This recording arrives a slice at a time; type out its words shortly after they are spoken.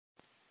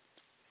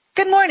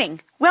Good morning.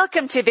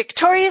 Welcome to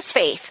Victorious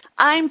Faith.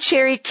 I'm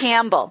Cherry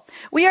Campbell.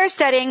 We are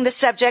studying the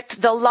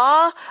subject, the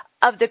law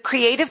of the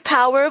creative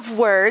power of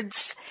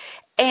words.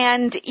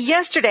 And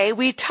yesterday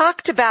we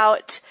talked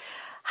about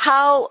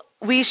how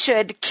we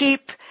should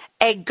keep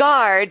a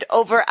guard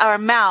over our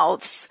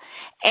mouths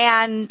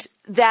and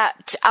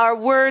that our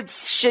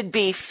words should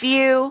be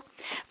few.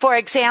 For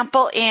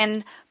example,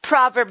 in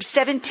Proverbs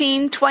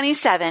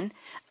 17:27,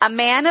 a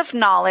man of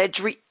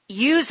knowledge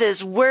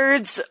uses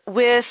words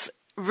with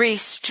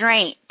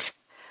restraint.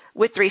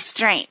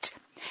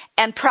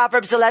 And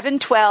Proverbs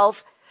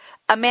 11:12,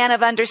 a man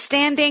of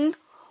understanding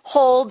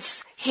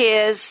holds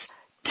his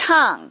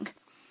tongue.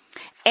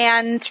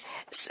 And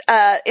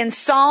in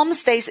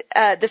Psalms,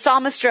 the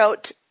psalmist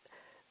wrote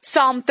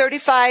Psalm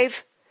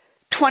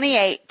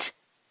 35:28.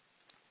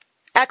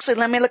 Actually,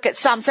 let me look at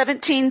Psalm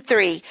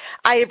 17:3.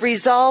 I have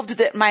resolved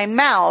that my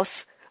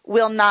mouth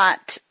will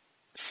not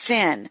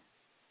sin.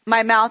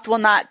 My mouth will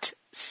not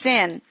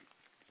sin.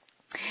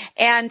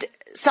 And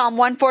Psalm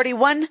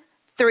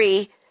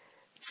 141:3,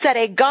 set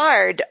a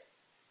guard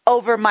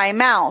over my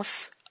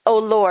mouth, O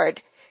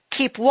Lord.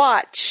 Keep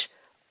watch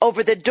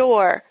over the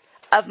door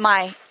of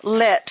my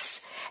lips.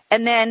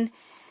 And then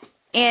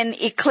in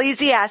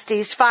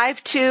Ecclesiastes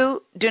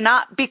 5:2, do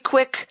not be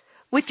quick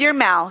with your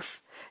mouth.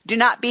 Do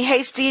not be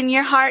hasty in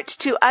your heart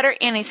to utter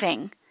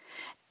anything.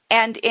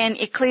 And in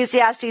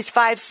Ecclesiastes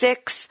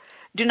 5:6,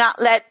 do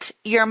not let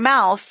your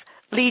mouth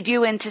lead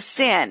you into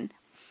sin.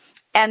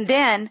 And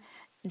then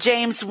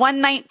James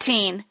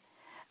 1:19,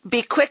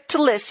 be quick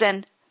to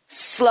listen,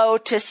 slow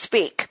to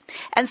speak.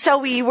 And so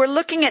we were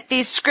looking at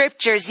these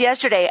scriptures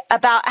yesterday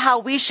about how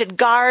we should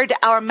guard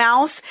our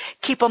mouth,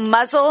 keep a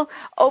muzzle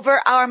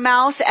over our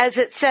mouth, as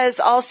it says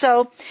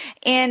also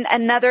in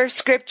another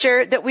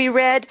scripture that we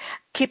read,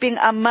 keeping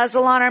a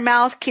muzzle on our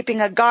mouth, keeping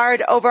a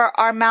guard over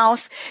our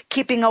mouth,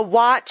 keeping a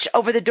watch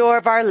over the door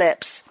of our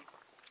lips.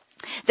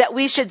 That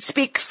we should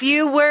speak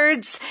few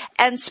words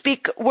and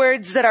speak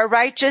words that are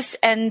righteous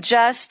and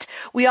just.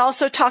 We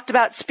also talked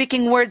about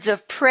speaking words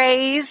of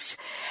praise.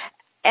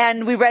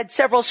 And we read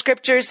several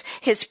scriptures.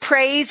 His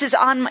praise is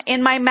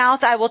in my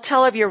mouth. I will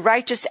tell of your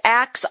righteous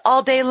acts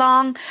all day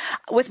long.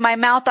 With my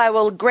mouth, I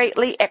will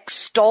greatly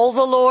extol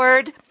the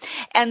Lord.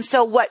 And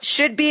so what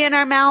should be in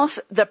our mouth?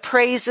 The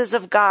praises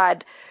of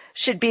God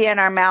should be in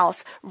our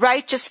mouth.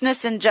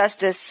 Righteousness and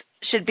justice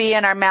should be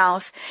in our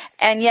mouth.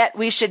 And yet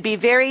we should be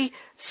very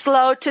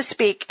slow to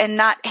speak and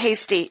not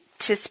hasty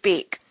to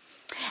speak.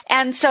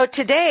 And so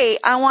today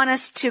I want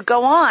us to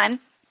go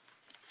on,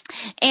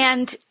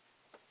 and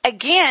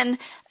again,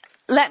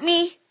 let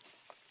me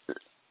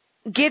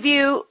give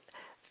you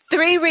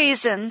 3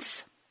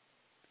 reasons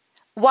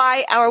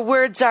why our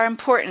words are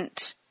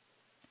important.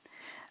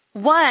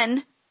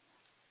 1,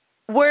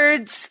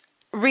 words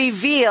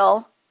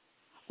reveal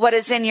what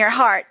is in your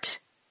heart.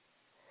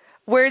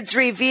 Words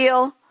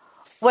reveal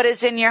what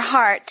is in your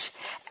heart.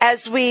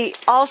 As we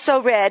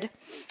also read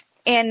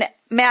in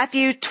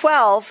Matthew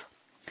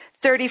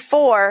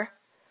 12:34,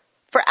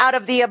 for out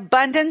of the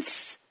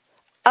abundance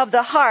of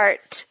the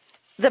heart,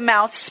 the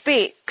mouth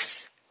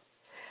speaks.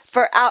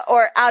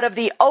 Out of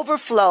the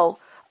overflow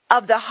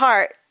of the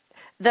heart,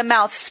 the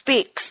mouth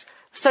speaks.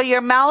 So your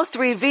mouth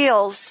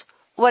reveals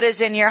what is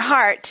in your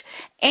heart.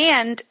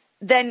 And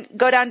then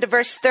go down to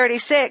verse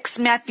 36,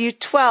 Matthew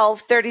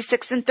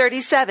 12:36 and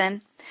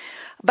 37.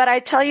 But I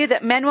tell you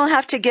that men will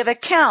have to give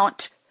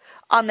account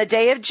on the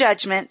day of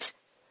judgment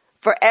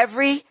for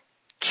every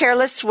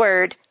careless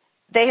word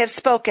they have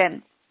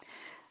spoken.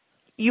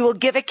 You will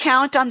give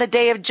account on the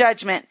day of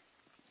judgment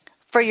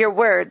for your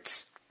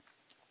words.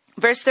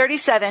 Verse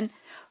 37,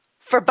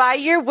 for by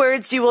your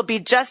words you will be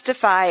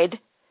justified,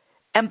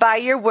 and by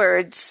your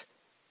words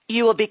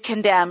you will be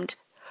condemned.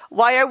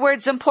 Why are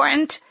words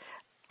important?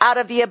 Out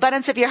of the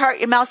abundance of your heart,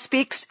 your mouth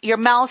speaks. Your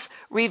mouth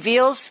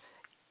reveals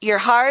your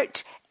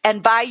heart,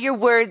 and by your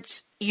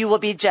words you will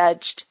be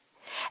judged.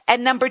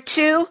 And number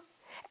 2,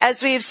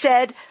 as we've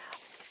said,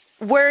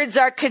 words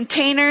are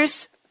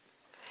containers.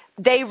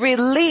 They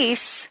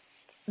release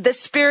the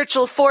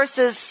spiritual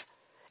forces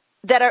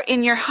that are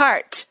in your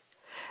heart.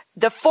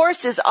 The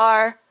forces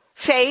are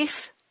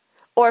faith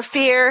or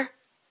fear,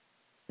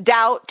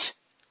 doubt.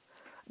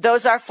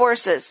 Those are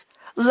forces.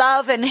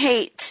 Love and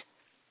hate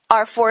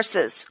are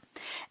forces.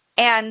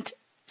 And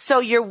so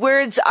your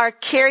words are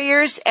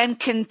carriers and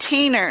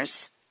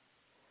containers.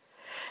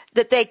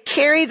 That they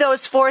carry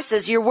those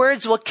forces. Your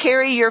words will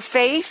carry your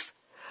faith,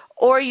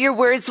 or your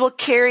words will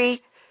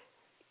carry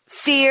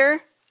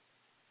fear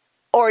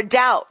or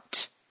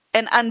doubt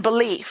and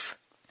unbelief.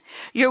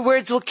 Your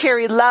words will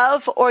carry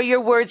love, or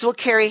your words will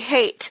carry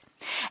hate.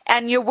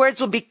 And your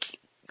words will be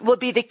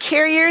the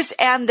carriers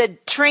and the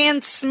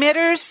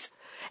transmitters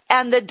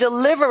and the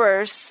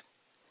deliverers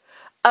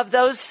of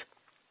those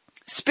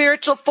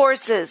spiritual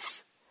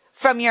forces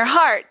from your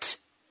heart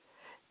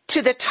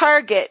to the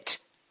target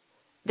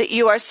that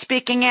you are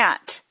speaking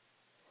at.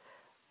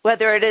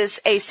 Whether it is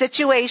a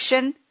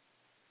situation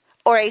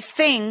or a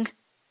thing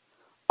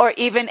or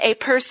even a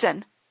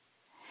person.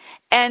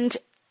 And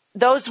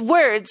those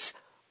words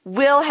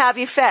will have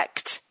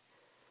effect.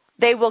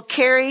 they will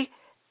carry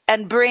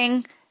and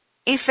bring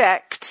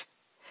effect,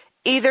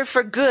 either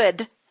for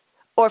good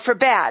or for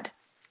bad.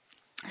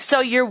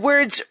 So your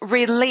words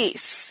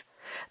release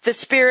the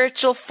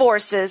spiritual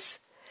forces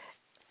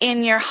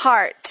in your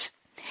heart.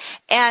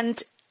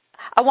 And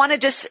I want to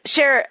just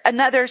share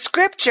another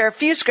scripture, a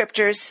few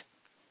scriptures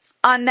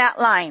on that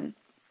line.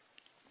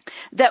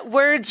 That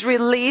words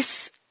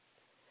release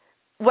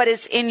what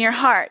is in your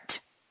heart.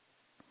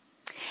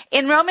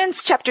 In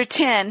Romans chapter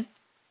 10,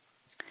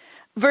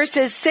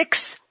 verses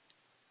 6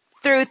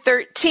 through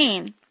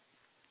 13.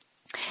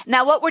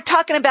 Now what we're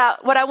talking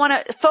about, what I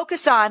want to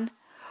focus on,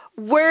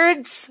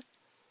 words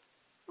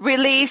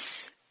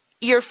release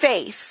your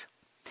faith.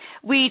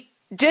 We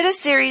did a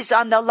series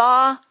on the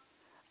law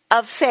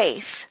of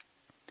faith.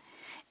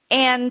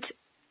 And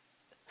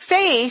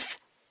faith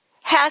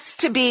has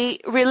to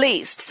be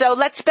released. So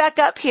let's back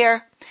up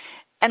here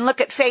and look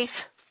at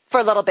faith for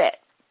a little bit.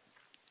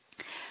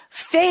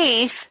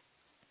 Faith,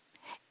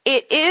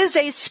 it is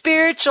a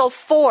spiritual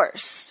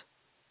force.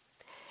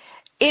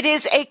 It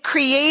is a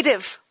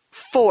creative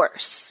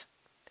force.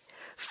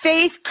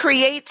 Faith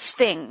creates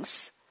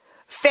things.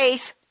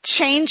 Faith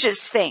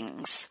changes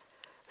things.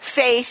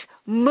 Faith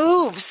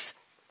moves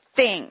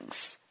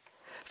things.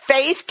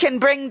 Faith can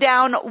bring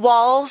down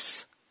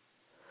walls.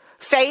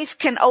 Faith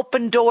can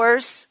open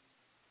doors.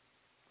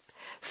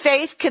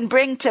 Faith can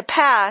bring to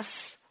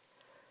pass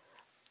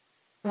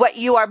what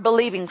you are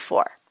believing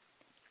for.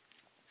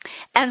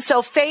 And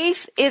so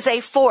faith is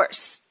a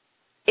force.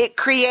 It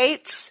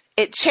creates,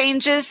 it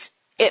changes,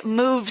 it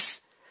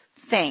moves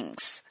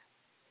things.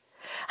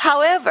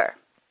 However,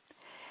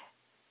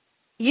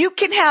 you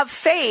can have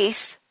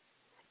faith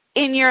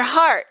in your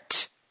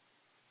heart,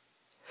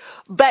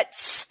 but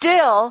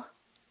still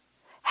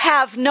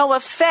have no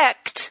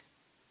effect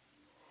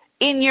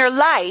in your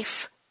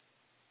life,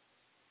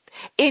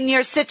 in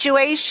your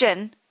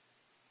situation,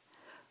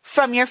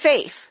 from your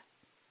faith.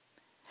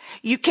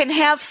 You can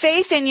have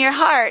faith in your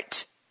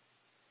heart,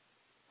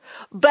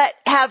 but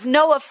have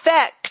no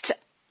effect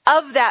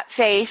of that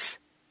faith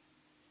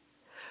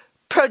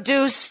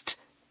produced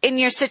in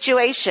your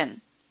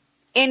situation,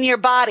 in your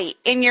body,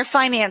 in your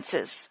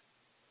finances.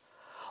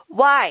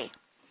 Why?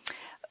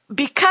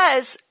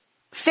 Because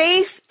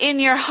faith in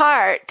your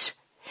heart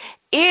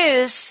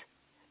is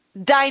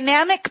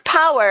dynamic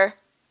power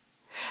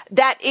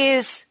that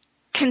is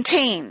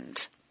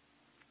contained.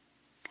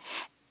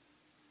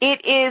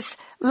 It is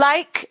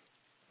like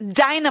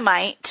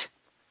dynamite.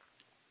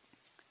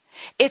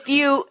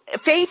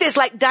 Faith is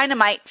like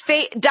dynamite.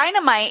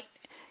 Dynamite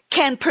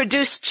can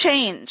produce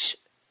change,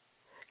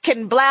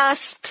 can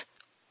blast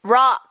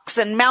rocks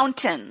and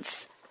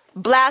mountains,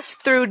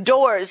 blast through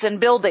doors and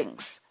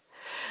buildings.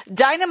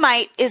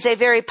 Dynamite is a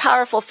very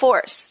powerful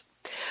force.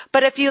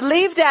 But if you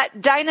leave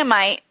that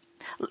dynamite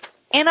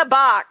in a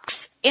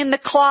box in the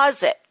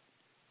closet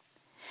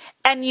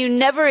and you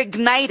never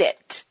ignite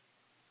it,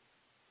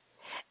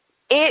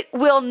 it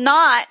will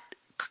not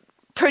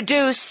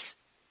produce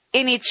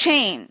any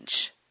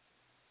change.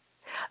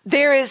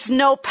 There is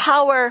no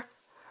power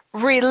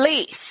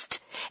released.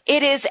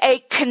 It is a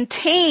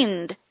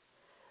contained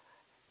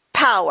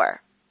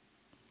power,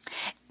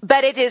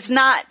 but it is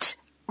not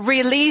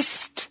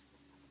released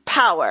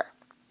power.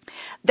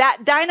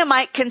 That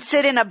dynamite can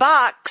sit in a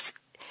box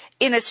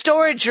in a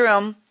storage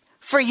room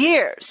for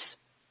years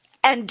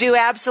and do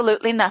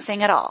absolutely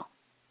nothing at all.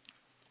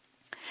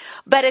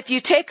 But if you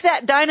take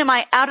that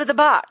dynamite out of the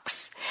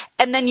box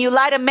and then you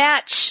light a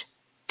match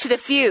to the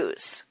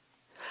fuse,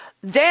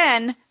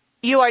 then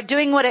you are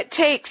doing what it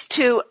takes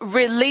to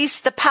release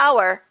the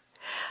power.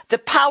 The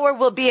power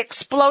will be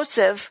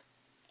explosive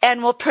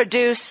and will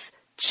produce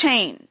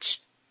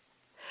change.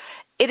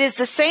 It is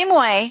the same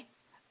way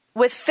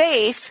with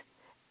faith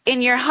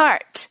in your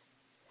heart.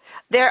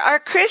 There are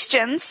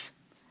Christians,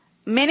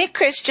 many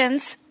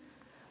Christians,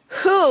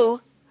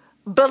 who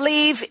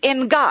believe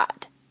in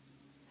God.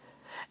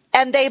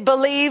 And they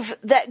believe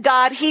that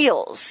God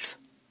heals.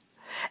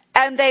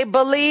 And they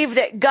believe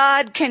that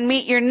God can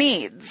meet your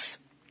needs.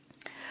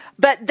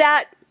 But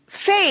that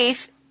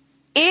faith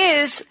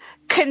is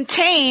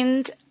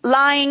contained,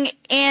 lying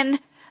in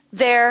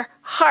their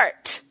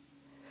heart.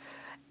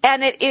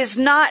 And it is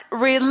not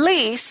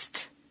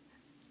released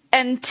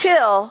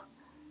until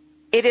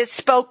it is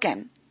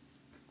spoken.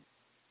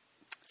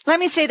 Let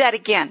me say that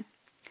again.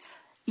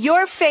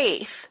 Your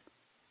faith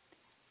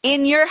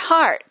in your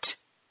heart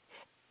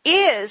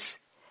is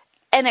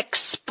an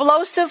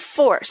explosive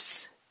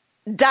force,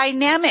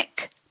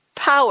 dynamic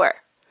power,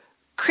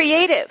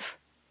 creative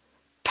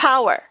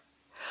power.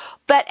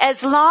 But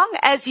as long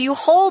as you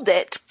hold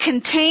it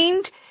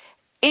contained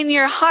in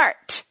your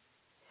heart,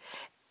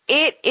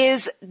 it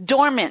is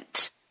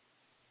dormant.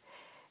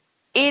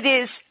 It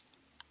is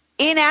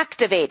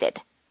inactivated.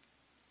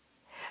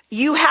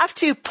 You have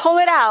to pull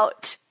it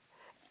out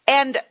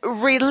and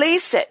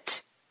release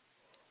it.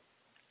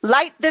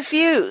 Light the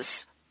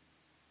fuse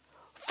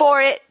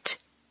for it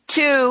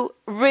to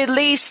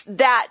release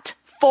that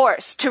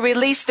force, to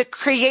release the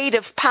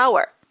creative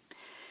power.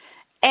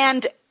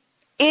 And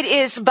it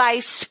is by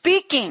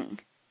speaking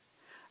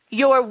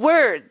your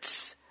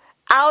words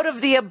out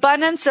of the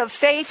abundance of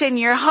faith in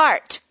your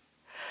heart,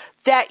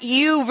 that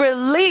you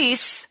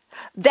release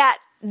that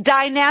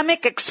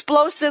dynamic,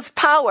 explosive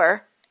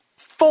power,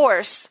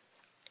 force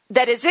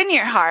that is in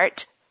your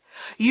heart,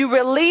 you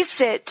release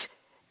it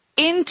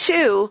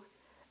into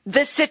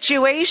the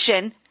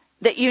situation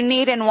that you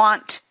need and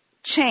want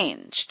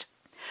changed.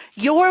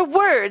 Your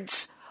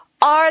words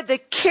are the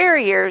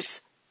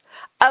carriers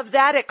of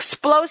that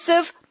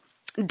explosive,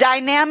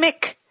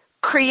 dynamic,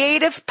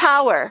 creative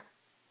power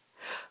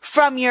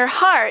from your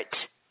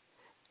heart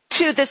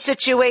to the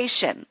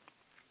situation.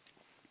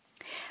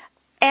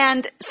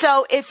 And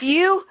so if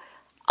you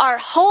are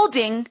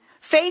holding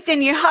faith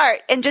in your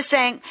heart and just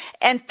saying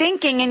and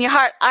thinking in your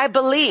heart, I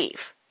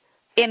believe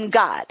in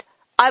God.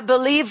 I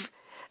believe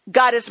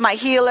God is my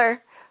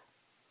healer.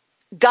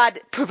 God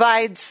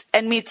provides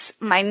and meets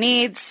my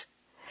needs.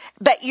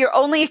 But you're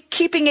only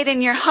keeping it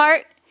in your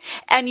heart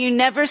and you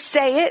never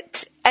say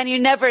it and you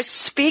never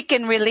speak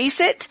and release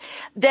it,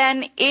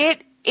 then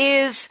it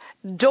is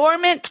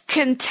dormant,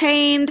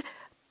 contained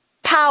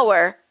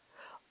power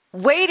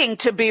waiting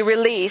to be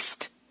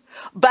released,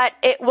 but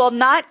it will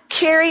not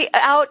carry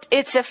out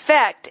its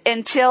effect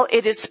until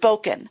it is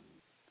spoken.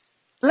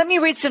 Let me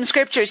read some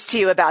scriptures to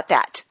you about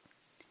that.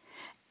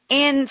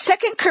 In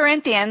 2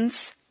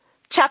 Corinthians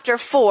chapter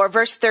 4,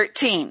 verse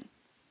 13,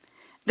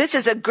 this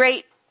is a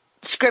great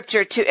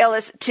scripture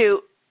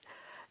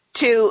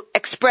to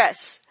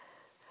express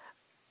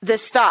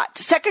this thought.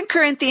 2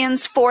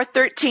 Corinthians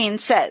 4:13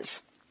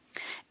 says,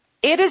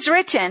 "It is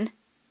written,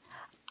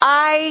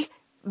 I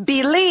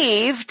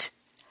believed,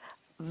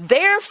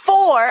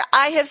 therefore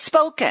I have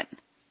spoken.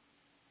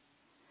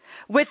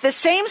 With the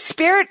same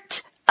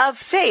spirit of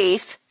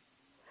faith,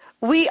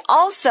 we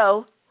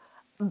also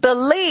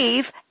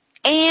believe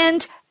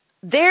and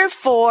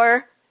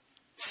therefore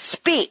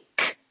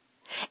speak."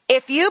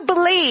 If you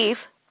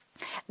believe,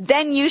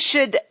 then you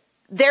should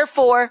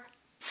therefore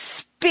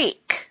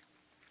speak.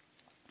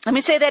 Let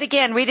me say that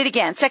again. Read it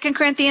again. 2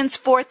 Corinthians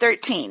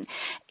 4:13.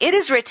 "It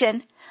is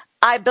written,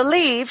 I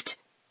believed,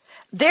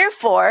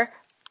 therefore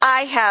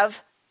I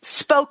have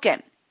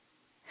spoken.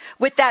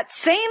 With that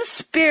same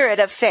spirit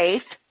of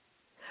faith,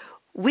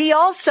 we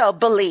also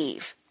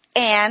believe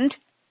and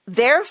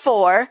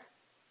therefore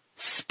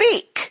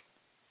speak."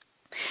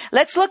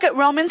 Let's look at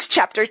Romans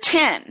chapter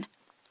 10.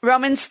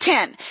 Romans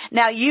 10.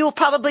 Now you will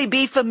probably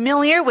be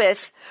familiar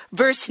with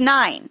verse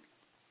 9.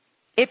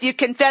 If you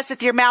confess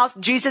with your mouth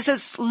Jesus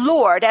is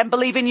Lord and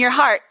believe in your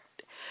heart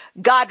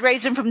God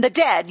raised him from the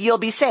dead, you'll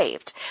be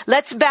saved.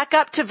 Let's back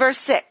up to verse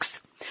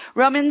 6.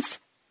 Romans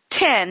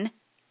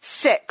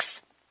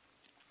 10:6.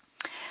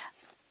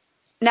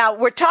 Now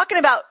we're talking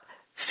about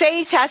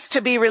faith has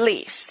to be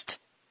released.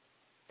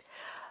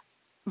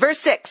 Verse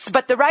 6,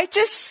 "But the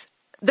righteousness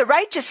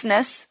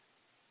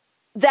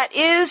that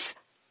is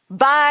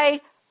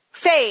by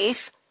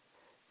faith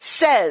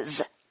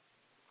says."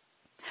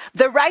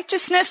 The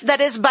righteousness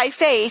that is by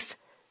faith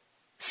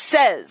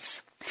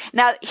says.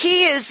 Now,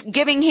 he is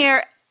giving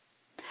here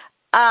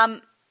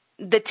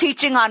the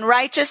teaching on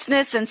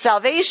righteousness and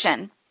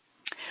salvation,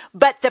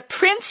 but the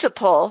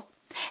principle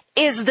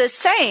is the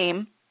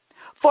same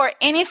for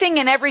anything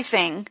and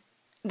everything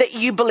that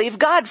you believe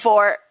God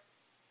for.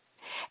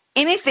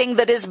 Anything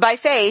that is by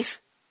faith,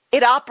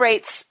 it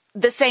operates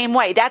the same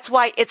way. That's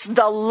why it's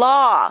the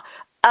law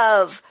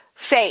of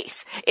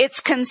faith. It's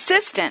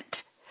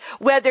consistent.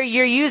 Whether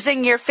you're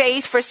using your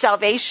faith for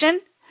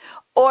salvation,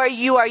 or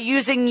you are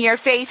using your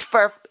faith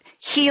for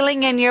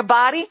healing in your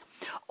body,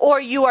 or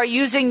you are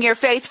using your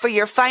faith for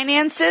your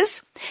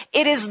finances,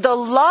 it is the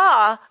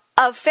law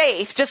of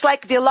faith, just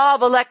like the law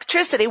of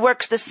electricity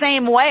works the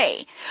same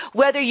way.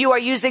 Whether you are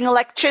using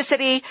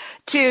electricity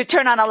to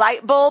turn on a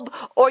light bulb,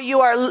 or you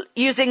are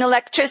using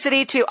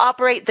electricity to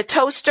operate the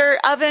toaster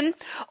oven,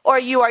 or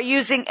you are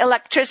using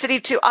electricity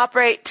to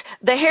operate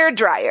the hair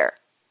dryer.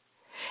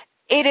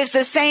 It is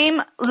the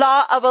same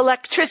law of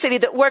electricity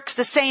that works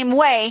the same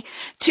way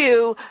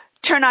to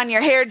turn on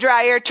your hair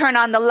dryer, turn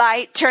on the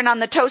light, turn on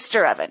the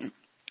toaster oven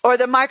or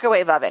the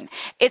microwave oven.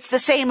 It's the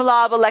same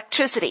law of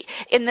electricity.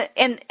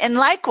 And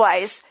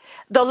likewise,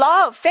 the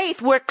law of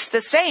faith works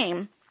the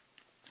same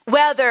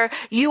whether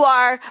you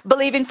are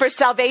believing for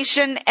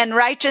salvation and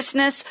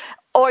righteousness,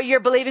 or you're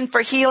believing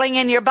for healing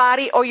in your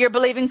body, or you're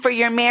believing for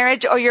your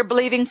marriage, or you're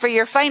believing for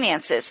your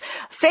finances.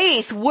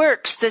 Faith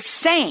works the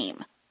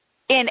same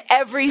in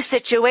every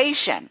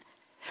situation.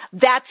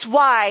 That's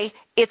why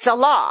it's a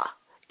law.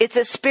 It's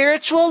a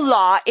spiritual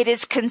law. It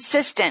is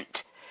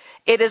consistent.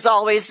 It is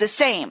always the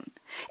same.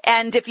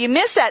 And if you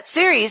miss that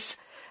series,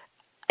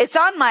 it's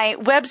on my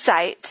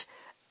website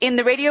in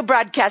the radio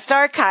broadcast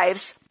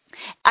archives.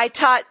 I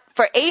taught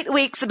for 8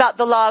 weeks about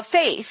the law of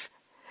faith.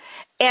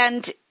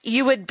 And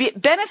you would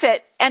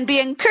benefit and be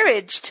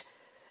encouraged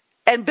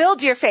and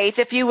build your faith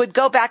if you would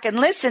go back and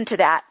listen to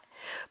that,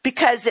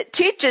 because it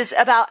teaches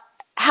about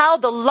how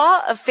the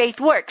law of faith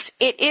works.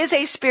 It is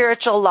a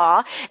spiritual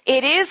law.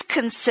 It is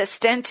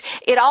consistent.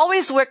 It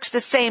always works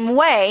the same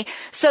way,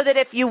 so that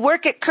if you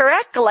work it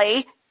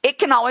correctly, it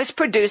can always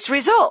produce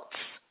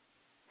results.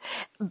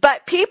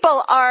 But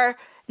people are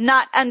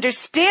not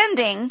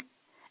understanding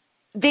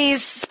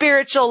these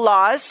spiritual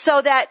laws,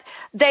 so that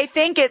they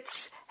think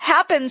it's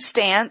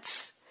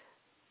happenstance,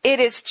 it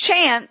is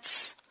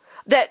chance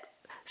that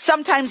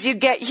sometimes you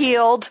get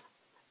healed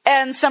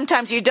and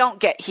sometimes you don't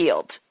get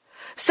healed.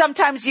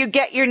 Sometimes you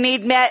get your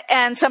need met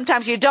and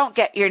sometimes you don't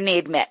get your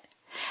need met.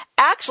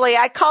 Actually,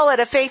 I call it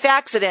a faith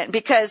accident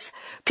because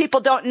people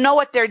don't know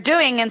what they're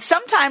doing, and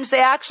sometimes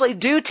they actually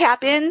do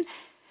tap in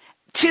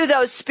to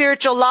those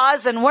spiritual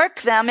laws and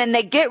work them, and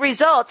they get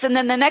results, and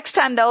then the next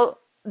time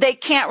they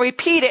can't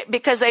repeat it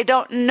because they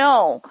don't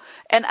know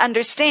and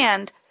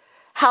understand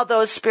how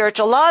those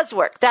spiritual laws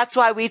work. That's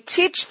why we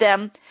teach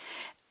them,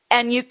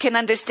 and you can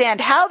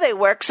understand how they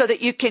work so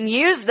that you can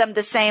use them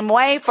the same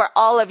way for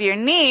all of your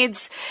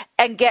needs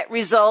and get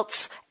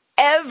results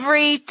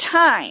every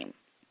time.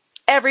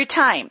 Every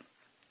time.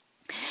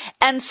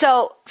 And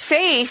so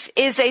faith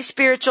is a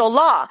spiritual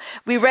law.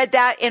 We read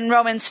that in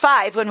Romans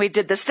 5 when we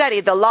did the study,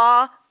 the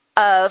law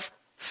of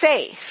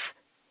faith.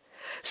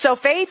 So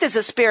faith is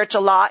a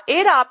spiritual law.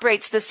 It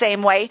operates the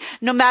same way,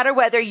 no matter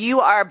whether you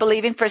are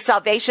believing for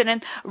salvation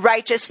and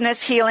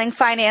righteousness, healing,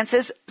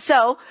 finances.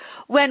 So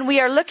when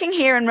we are looking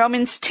here in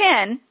Romans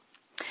 10,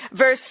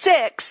 verse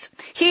 6,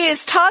 he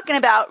is talking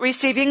about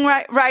receiving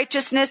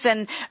righteousness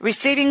and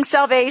receiving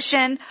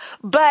salvation,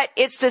 but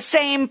it's the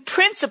same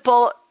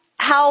principle,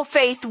 how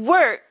faith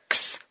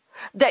works,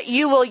 that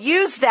you will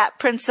use that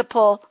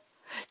principle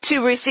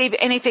to receive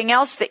anything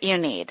else that you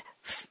need.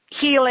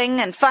 Healing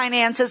and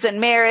finances and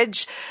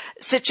marriage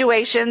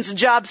situations,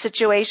 job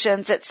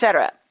situations,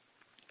 etc.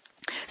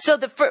 So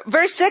the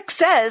verse 6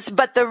 says,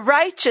 but the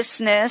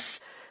righteousness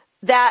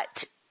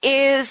that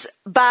is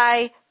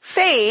by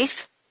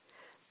faith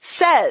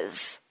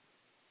says.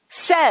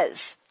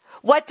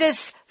 What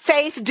does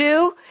faith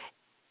do?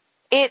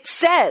 It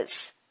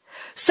says.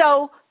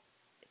 So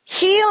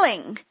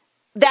healing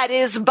that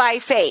is by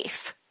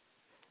faith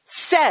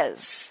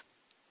says.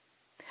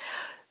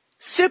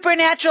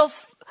 Supernatural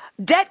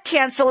debt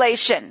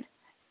cancellation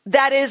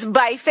that is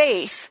by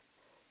faith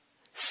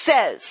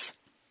says.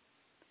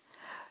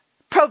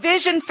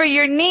 Provision for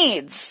your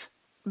needs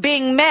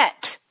being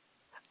met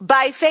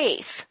by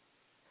faith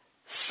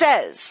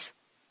says.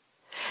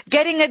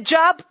 Getting a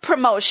job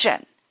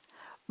promotion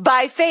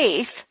by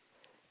faith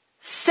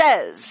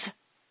says.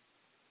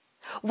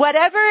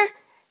 Whatever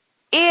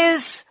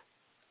is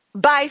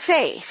by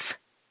faith,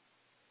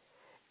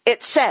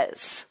 it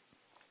says.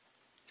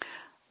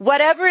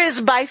 Whatever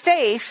is by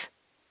faith,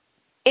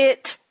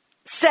 it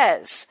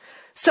says.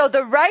 So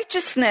the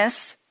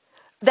righteousness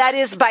that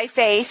is by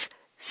faith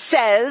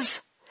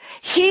says.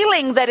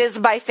 Healing that is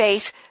by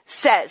faith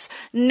says.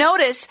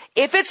 Notice,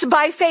 if it's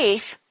by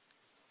faith,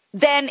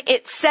 then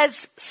it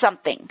says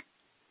something.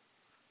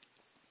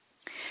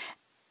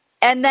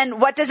 And then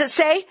what does it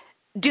say?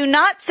 Do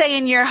not say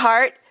in your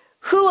heart,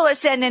 who will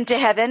ascend into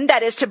heaven?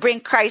 That is to bring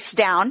Christ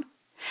down.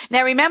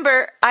 Now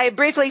remember, I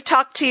briefly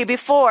talked to you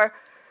before,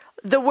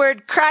 the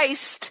word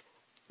Christ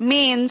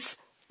means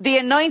the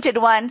anointed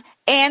one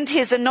and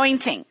his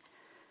anointing.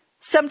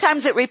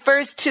 Sometimes it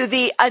refers to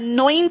the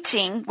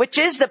anointing, which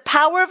is the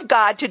power of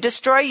God to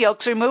destroy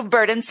yokes, remove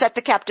burdens, set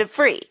the captive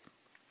free.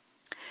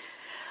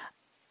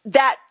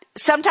 That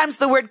sometimes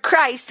the word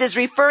Christ is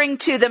referring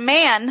to the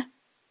man,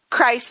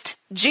 Christ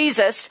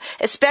Jesus,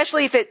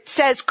 especially if it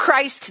says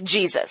Christ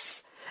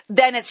Jesus,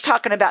 then it's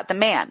talking about the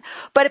man.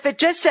 But if it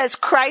just says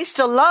Christ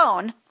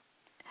alone,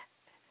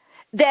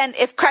 then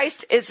if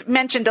Christ is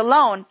mentioned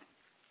alone,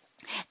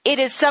 it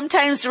is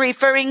sometimes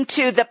referring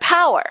to the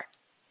power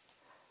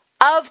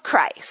of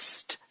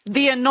Christ,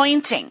 the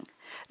anointing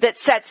that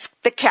sets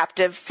the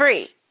captive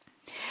free.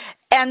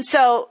 And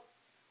so,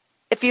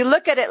 if you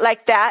look at it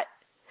like that,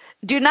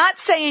 do not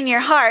say in your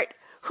heart,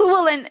 who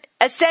will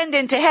ascend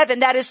into heaven?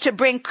 That is to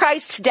bring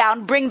Christ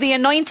down, bring the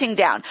anointing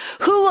down.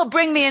 Who will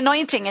bring the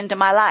anointing into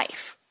my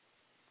life?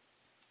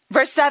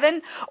 Verse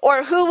 7,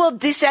 or who will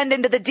descend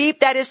into the deep?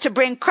 That is to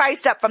bring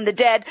Christ up from the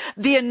dead,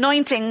 the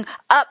anointing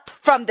up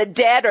from the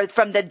dead or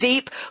from the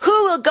deep.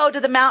 Who will go to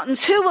the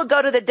mountains? Who will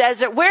go to the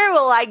desert? Where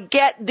will I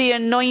get the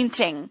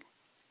anointing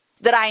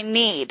that I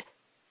need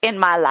in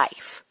my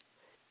life?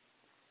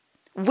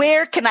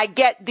 Where can I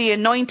get the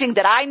anointing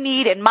that I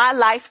need in my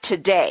life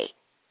today?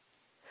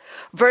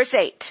 Verse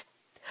 8,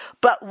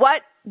 but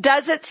what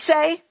does it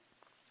say?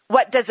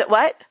 What does it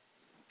what?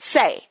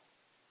 Say.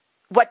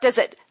 What does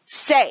it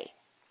say?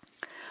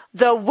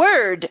 The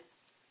word,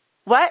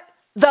 what?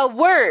 The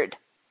word.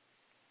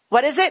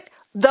 What is it?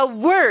 The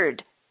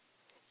word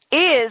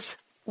is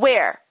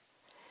where?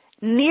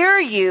 Near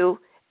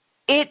you.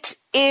 It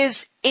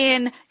is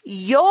in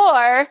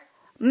your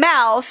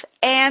mouth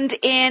and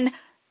in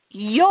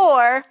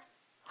your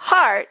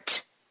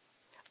heart.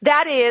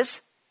 That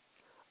is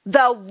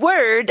the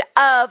word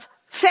of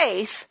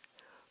faith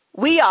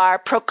we are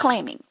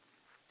proclaiming.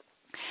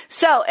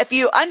 So if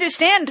you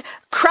understand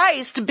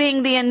Christ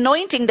being the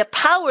anointing, the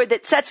power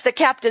that sets the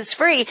captives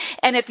free,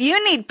 and if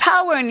you need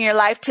power in your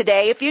life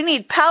today, if you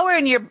need power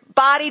in your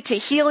body to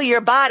heal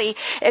your body,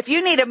 if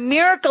you need a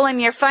miracle in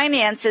your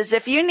finances,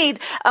 if you need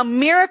a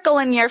miracle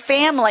in your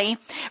family,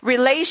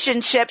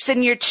 relationships,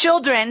 in your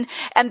children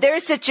and their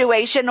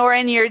situation, or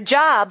in your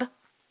job,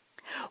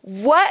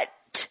 what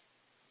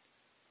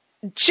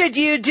should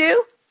you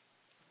do?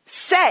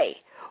 Say,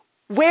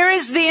 where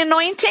is the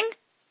anointing?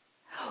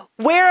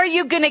 Where are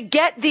you going to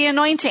get the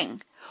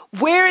anointing?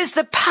 Where is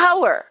the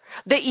power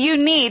that you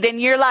need in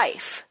your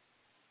life?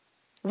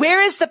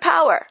 Where is the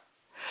power?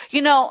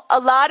 You know, a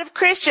lot of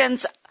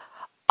Christians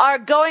are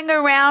going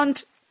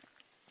around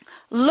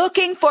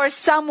looking for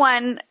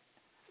someone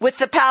with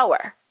the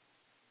power.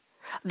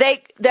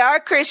 There are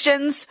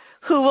Christians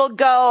who will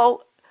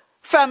go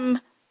from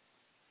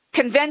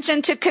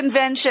convention to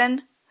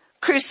convention,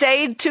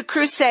 crusade to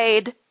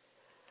crusade,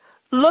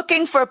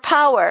 looking for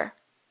power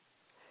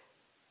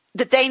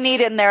that they need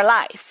in their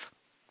life.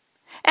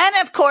 And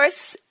of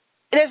course,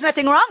 there's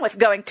nothing wrong with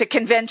going to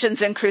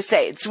conventions and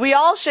crusades. We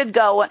all should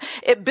go.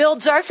 It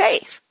builds our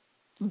faith.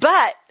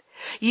 But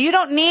you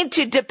don't need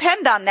to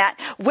depend on that.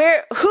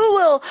 Who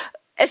will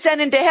ascend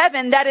into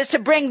heaven? That is to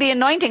bring the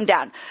anointing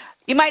down.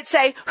 You might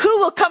say, who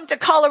will come to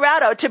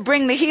Colorado to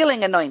bring the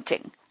healing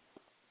anointing?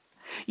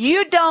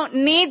 You don't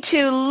need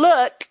to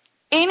look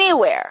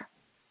anywhere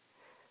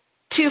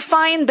to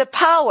find the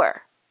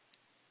power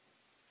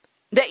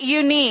that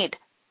you need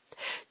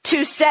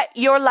to set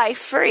your life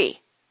free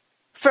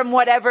from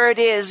whatever it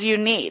is you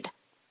need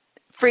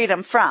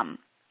freedom from,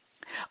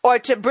 or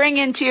to bring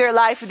into your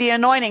life the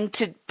anointing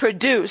to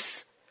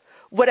produce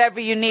whatever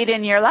you need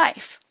in your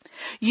life.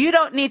 You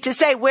don't need to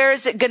say, where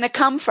is it going to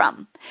come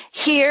from?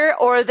 Here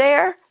or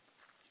there?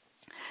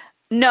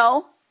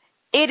 No,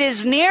 it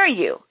is near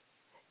you.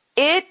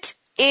 It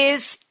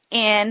is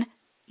in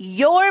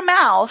your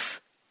mouth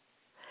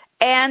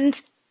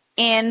and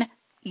in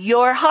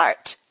your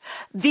heart.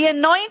 The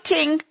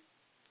anointing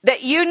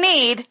that you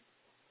need,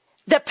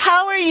 the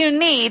power you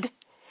need,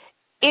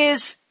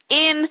 is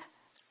in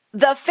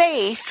the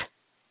faith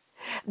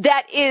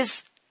that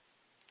is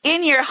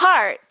in your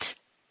heart,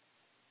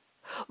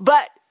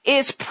 but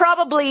is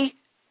probably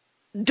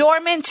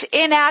dormant,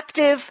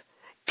 inactive,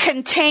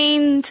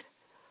 contained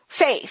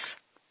faith.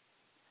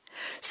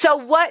 So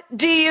what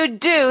do you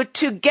do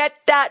to get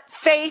that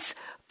faith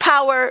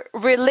power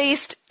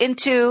released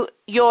into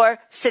your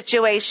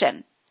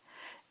situation?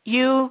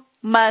 You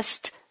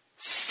must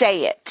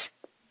say it.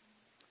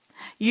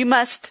 You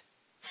must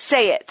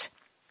say it.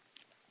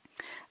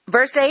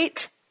 Verse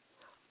 8,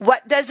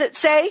 what does it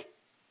say?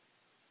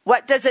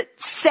 What does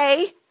it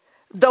say?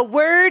 The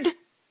word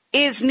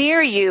is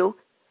near you.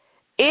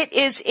 It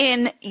is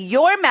in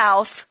your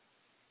mouth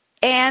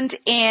and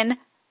in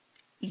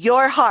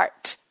your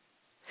heart.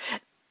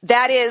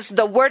 That is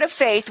the word of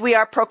faith we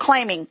are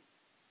proclaiming.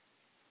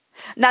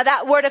 Now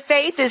that word of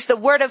faith is the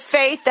word of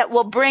faith that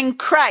will bring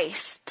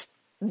Christ,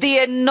 the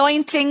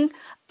anointing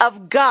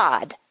of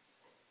God,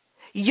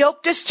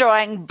 yoke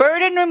destroying,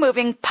 burden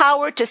removing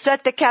power to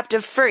set the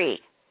captive free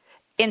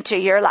into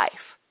your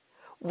life.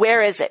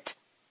 Where is it?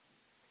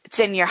 It's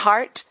in your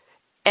heart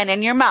and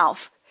in your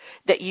mouth,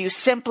 that you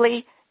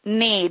simply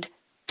need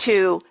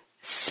to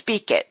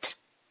speak it.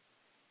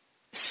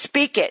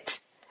 Speak it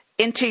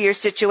into your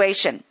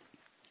situation.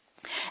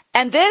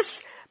 And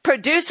this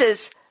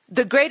produces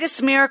the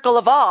greatest miracle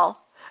of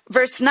all,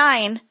 verse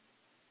 9,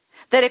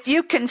 that if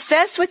you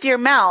confess with your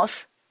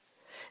mouth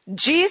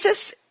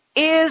Jesus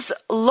is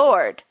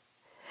Lord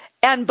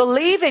and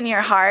believe in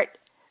your heart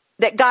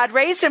that God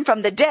raised him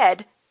from the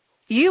dead,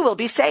 you will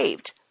be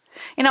saved.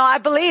 You know, I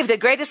believe the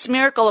greatest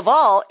miracle of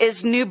all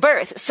is new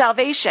birth,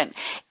 salvation.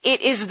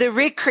 It is the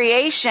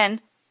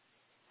recreation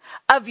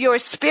of your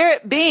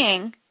spirit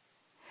being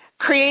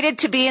created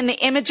to be in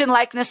the image and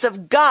likeness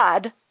of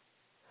God,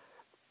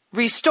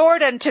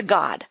 restored unto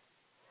God.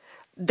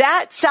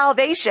 That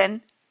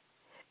salvation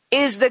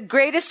is the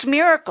greatest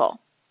miracle.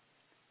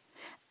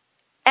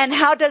 And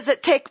how does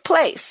it take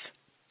place?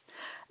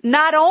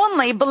 Not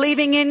only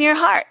believing in your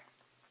heart.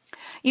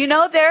 You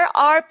know, there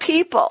are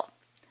people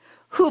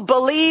who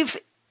believe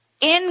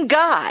in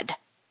God.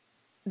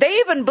 They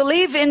even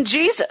believe in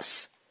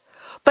Jesus,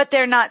 but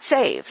they're not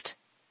saved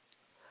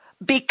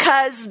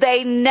because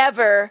they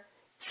never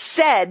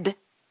said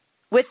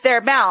with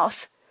their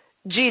mouth,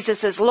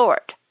 Jesus is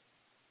Lord.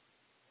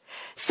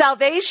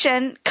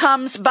 Salvation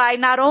comes by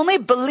not only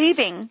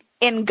believing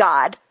in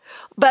God,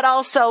 but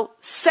also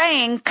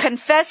saying,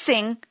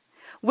 confessing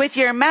with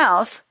your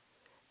mouth,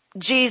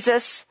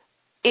 Jesus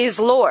is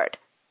Lord.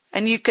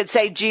 And you could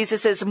say,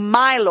 Jesus is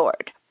my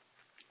Lord.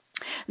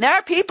 There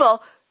are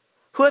people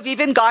who have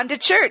even gone to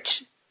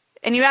church.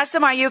 And you ask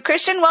them, are you a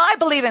Christian? Well, I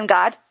believe in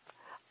God.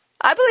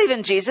 I believe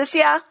in Jesus,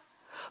 yeah.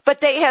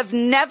 But they have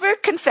never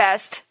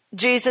confessed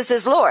Jesus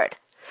is Lord.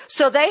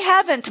 So they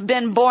haven't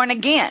been born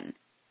again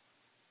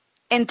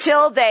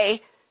until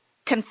they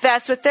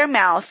confess with their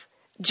mouth,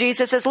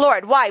 Jesus is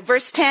Lord. Why?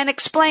 Verse 10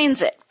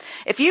 explains it.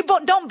 If you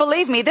don't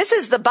believe me, this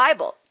is the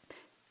Bible.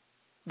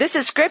 This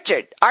is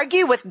scripture.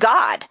 Argue with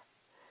God.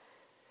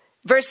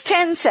 Verse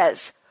 10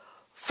 says,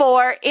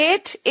 for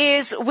it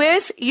is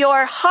with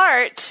your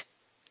heart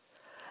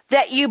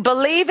that you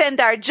believe and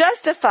are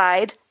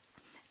justified,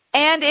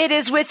 and it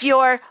is with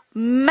your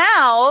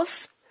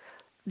mouth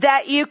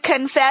that you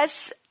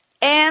confess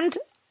and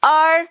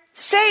are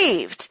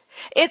saved.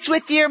 It's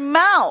with your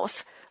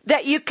mouth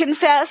that you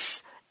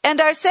confess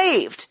and are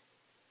saved.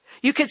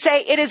 You could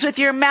say it is with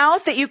your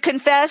mouth that you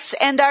confess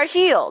and are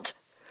healed.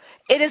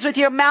 It is with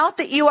your mouth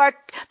that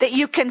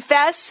you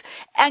confess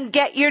and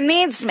get your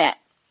needs met.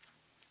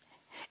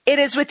 It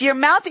is with your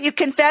mouth that you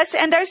confess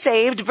and are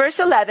saved. Verse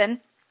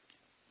 11,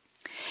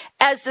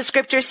 as the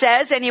scripture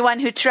says, anyone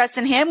who trusts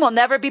in him will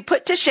never be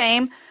put to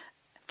shame,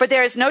 for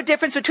there is no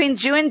difference between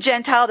Jew and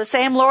Gentile. The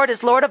same Lord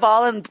is Lord of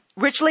all and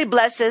richly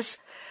blesses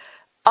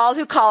all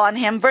who call on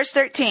him. Verse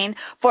 13,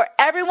 for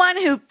everyone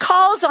who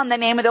calls on the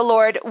name of the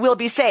Lord will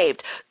be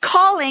saved.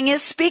 Calling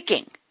is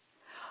speaking.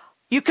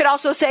 You could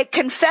also say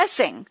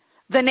confessing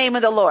the name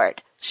of the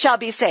Lord shall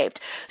be saved.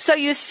 So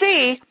you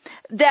see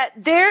that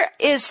there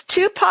is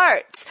two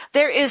parts.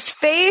 There is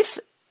faith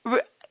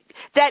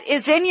that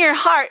is in your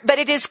heart, but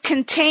it is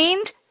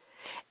contained.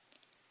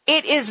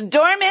 It is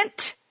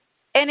dormant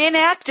and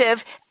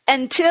inactive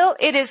until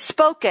it is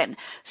spoken.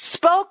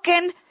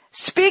 Speaking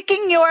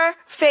your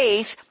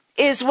faith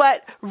is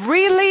what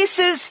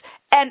releases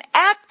and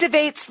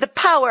activates the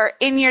power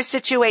in your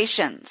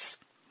situations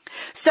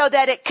so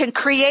that it can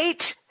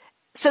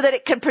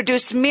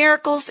produce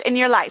miracles in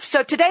your life.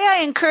 So today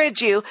I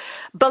encourage you,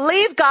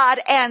 believe God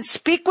and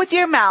speak with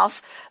your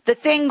mouth the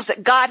things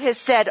that God has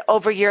said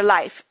over your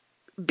life.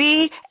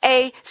 Be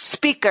a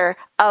speaker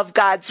of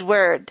God's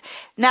word.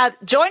 Now,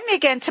 join me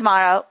again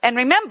tomorrow. And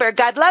remember,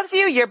 God loves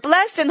you. You're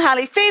blessed and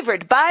highly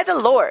favored by the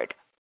Lord.